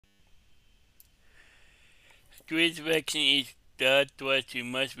Today's vaccine is that twice you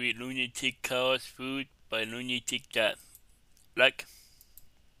must read Lunatic Chaos Food by Lunatic.Black.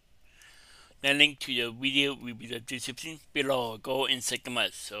 The link to the video will be in the description below. Go and check them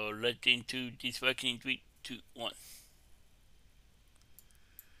out. So let's get into this vaccine. 3, 2, 1.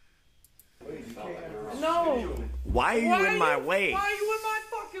 No. Why are you in my way? Why are you in my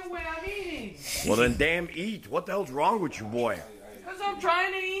fucking way? I'm eating. Well, then damn eat. What the hell's wrong with you, boy? Because I'm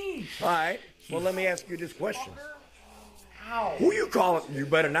trying to eat. All right. Well, let me ask you this question. Ow. Who you calling? You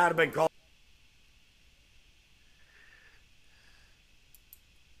better not have been calling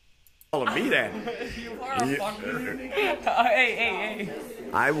me that. You are a fucking... Hey.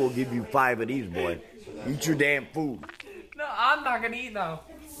 I will give you 5 of these, boy. Eat your damn food. No, I'm not going to eat now.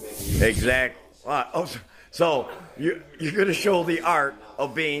 Exactly. So you're going to show the art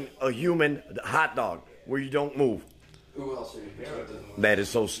of being a human hot dog where you don't move. That is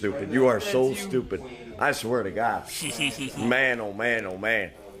so stupid. You are so stupid. I swear to God. Man, oh man, oh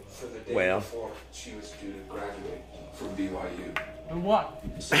man. Well. She was due to graduate from BYU. And what?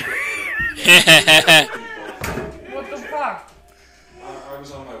 What the fuck? I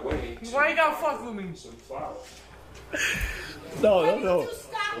was on my way. Why you gotta fuck with me? Some flowers. No.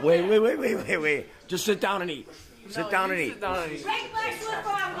 Wait. Just sit down and eat. Sit down and eat.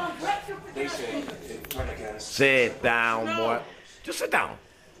 Sit down, boy. Just sit down.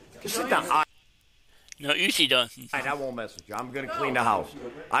 Just sit down. All No, you sit down. right, I won't mess with you. I'm going to clean the house.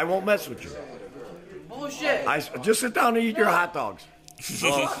 I won't mess with you. Bullshit. Just sit down and eat your hot dogs.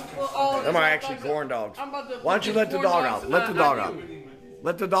 Well, Them are actually corn dogs. I'm about to Why don't you let the corn dog dogs out? Let the dog out.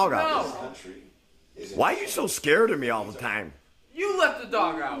 Let the dog out. No. Why are you so scared of me all the time? You let the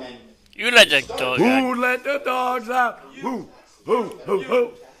dog out. You let that dog out. Who let the dogs out? Who?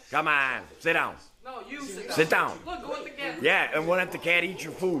 Come on, sit down. No, you sit down. Sit down. Look, go with the cat. Yeah, and why don't the cat eat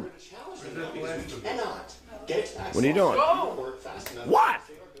your food? What are you doing? Go. What?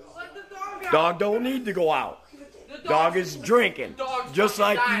 Let the dog out. Dog don't need to go out. The Dog is drinking, Dog's just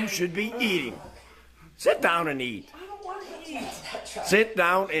like fucking you dying. should be eating. Sit down and eat. I don't want to eat. Sit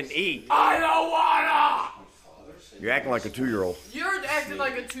down and eat. I don't wanna. You're acting like a 2-year-old. You're acting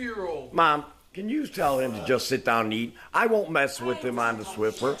like a 2-year-old. Mom, can you tell him to just sit down and eat? I won't mess with him on the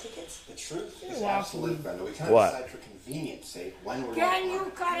Swiffer. The truth is absolute, Brenda. We can't What? decide for convenience sake when we're Can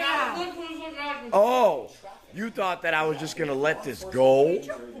you cut it out? Oh, you thought that I was just going to let this go?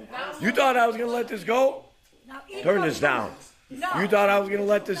 You thought I was going to let this go? Now eat Turn what this you down. want. No, You thought I was going to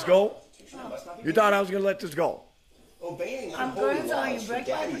let this go? You thought I was going to let this go? obeying I'm unholy going to tell you, laws for break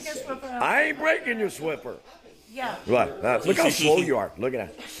my daddy's freaking sake. slipper out. I ain't breaking your Swiffer. Yeah. Look how slow you are. Look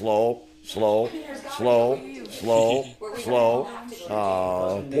at that. Slow.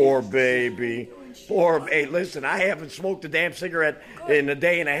 Oh, poor baby. Hey, listen, I haven't smoked a damn cigarette in a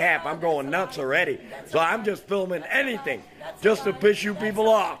day and a half. I'm going nuts already. So I'm just filming anything just to piss you people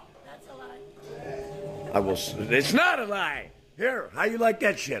off. That's a lie. It's not a lie. Here, how you like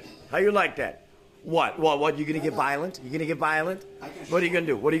that shit? How you like that? What? You gonna get violent? You gonna get violent? What are you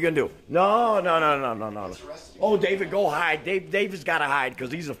gonna do? No. Oh, David, go hide. David's gotta hide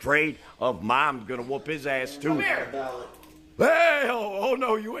because he's afraid of Mom's gonna whoop his ass too. Come here. Hey, oh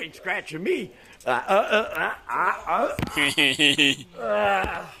no, you ain't scratching me.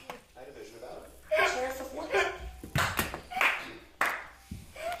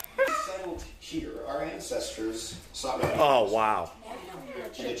 Settled here, our ancestors sought Oh wow.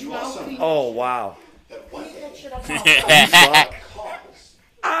 Did you also know Oh wow. that one day cause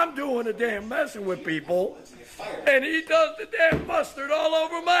I'm doing a damn messing with people, and he does the damn mustard all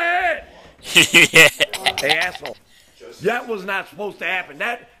over my head. Hey, asshole. That was not supposed to happen.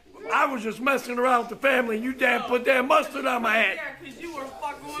 I was just messing around with the family, and you damn put damn mustard on my head. Yeah, because you were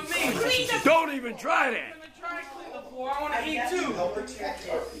fucking with me. Don't even try that. I'm gonna try to clean the floor. I want to eat too. help protect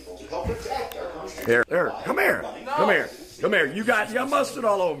our people, to help protect our country. Here, come here. You got mustard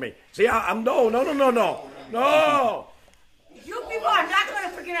all over me. See, I'm no. You people are not going to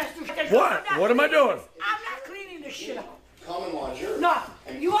forget us to stay. What? What am I doing? I'm not cleaning this shit up. Common law juror. No,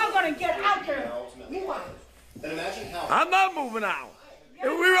 you are going to get out there. Move on. Then imagine how I'm not moving out.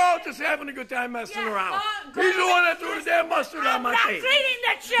 And we were all just having a good time messing Yeah, around. go He's the one that threw the damn mustard on I'm my not face. cleaning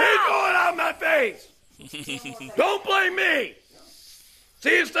that shit He's up. going on my face. Don't blame me. See,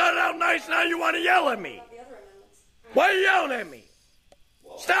 it started out nice, now you want to yell at me. Why are you yelling at me?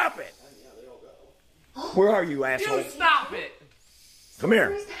 Stop it. Where are you, asshole? You stop it. Come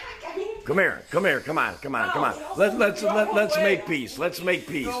here. Come on. Let's make peace. Let's make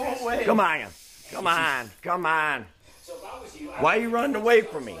peace. Go away. Come on. Why are you running away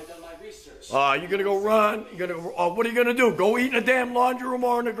from me? You gonna go run? What are you gonna do? Go eat in the damn laundry room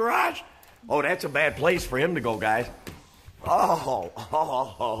or in the garage? Oh, that's a bad place for him to go, guys. Oh.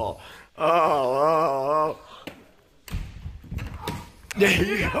 There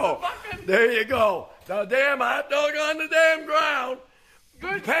you go. There you go. The damn hot dog on the damn ground.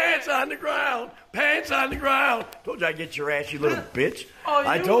 Good Pants shit. on the ground. Pants on the ground. Told you I'd get your ass, you little bitch. Oh,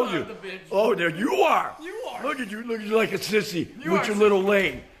 I you told are you. the bitch. Oh, there you are. You are. Look at you. Look at you like a sissy You with are your little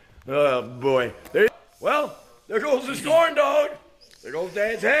leg. Oh, boy. Well, there goes this corn dog. There goes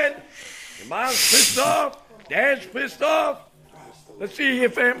Dad's head. Your mom's pissed off. Dad's pissed off. Let's see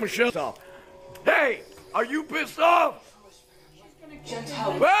if Aunt Michelle's off. Hey, are you pissed off?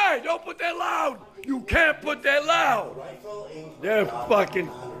 Hey, don't put that loud. You can't put that loud. They're fucking.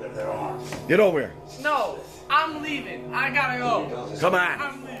 Get over here. No, I'm leaving. I gotta go. Come on.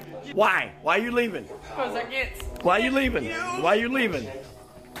 I'm leaving. Why? Why are you leaving? Because I can't. Why are you leaving? Why are you leaving?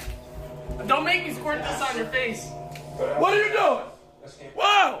 Don't make me squirt this on your face. What are you doing?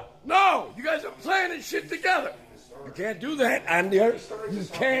 Whoa! No! You guys are playing this shit together. You can't do that, Andy. You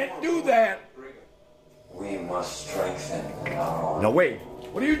can't do that. We must strengthen our No, wait.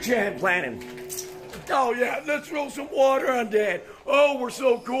 What are you planning? Oh, yeah, let's throw some water on Dad. Oh, we're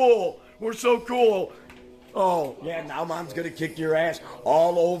so cool. We're so cool. Oh, yeah, now Mom's gonna kick your ass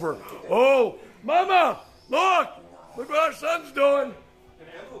all over. Oh, Mama, look! Look what our son's doing.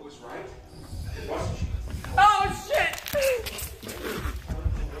 Oh, shit!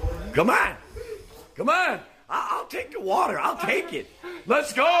 Come on. Come on. I'll take the water. I'll take it.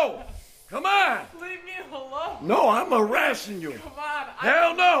 Let's go. Come on. Leave me alone. No, I'm harassing you. Come on.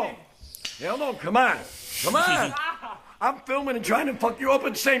 Hell no. Hell no. Come on. Come on. Stop. I'm filming and trying to fuck you up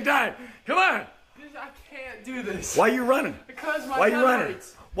at the same time. Come on. I can't do this. Why you running? Because my Why you head running?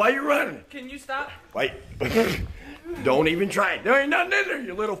 hurts. Why you running? Can you stop? Why? Don't even try it. There ain't nothing in there,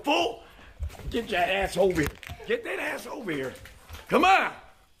 you little fool. Get that ass over here. Get that ass over here. Come on.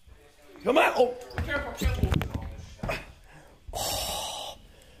 Come on. Oh. Careful, careful.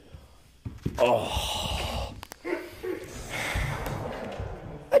 Oh.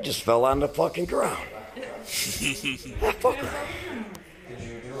 I just fell on the fucking ground.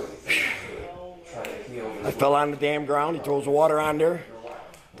 I fell on the damn ground. He throws water on there.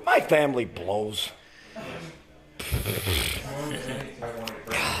 My family blows.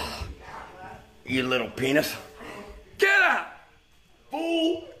 You little penis. Get out!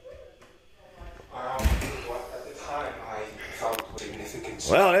 Fool!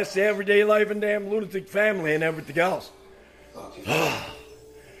 Well, that's the everyday life and damn lunatic family and everything else.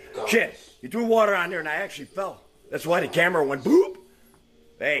 Shit, you threw water on there and I actually fell. That's why the camera went boop.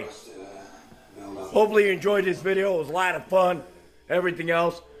 Hey, hopefully you enjoyed this video. It was a lot of fun. Everything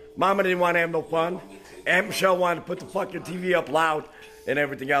else. Mama didn't want to have no fun. Aunt Michelle wanted to put the fucking TV up loud and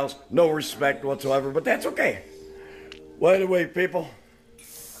everything else. No respect whatsoever, but that's okay. Well, anyway, people,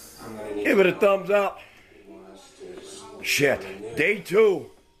 give it a thumbs up. Shit. Day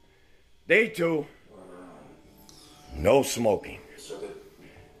two. Day two. No smoking.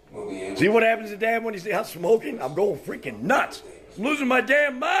 See what happens to Dad when he's out smoking? I'm going freaking nuts. I'm losing my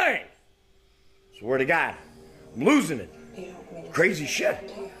damn mind. Swear to God. I'm losing it. Crazy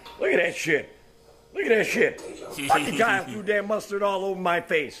shit. Look at that shit. Look at that shit. Fucking guy threw damn mustard all over my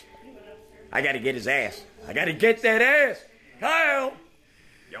face. I gotta get his ass. I gotta get that ass. Kyle,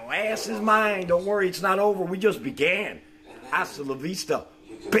 your ass is mine. Don't worry, it's not over. We just began. Hasta la vista,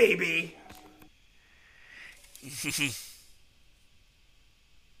 baby.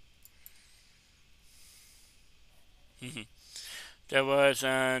 That was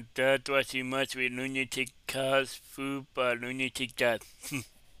too much with Lunatic Cars Food by Lunatic Dad.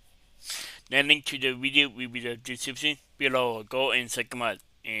 The link to the video will be in the description below. Go and check them out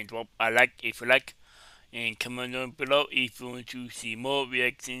and drop a like if you like, and comment down below if you want to see more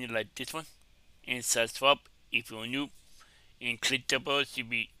reactions like this one, and subscribe if you're new, and click the bell to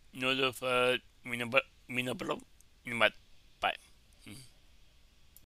be notified when I upload. Bye.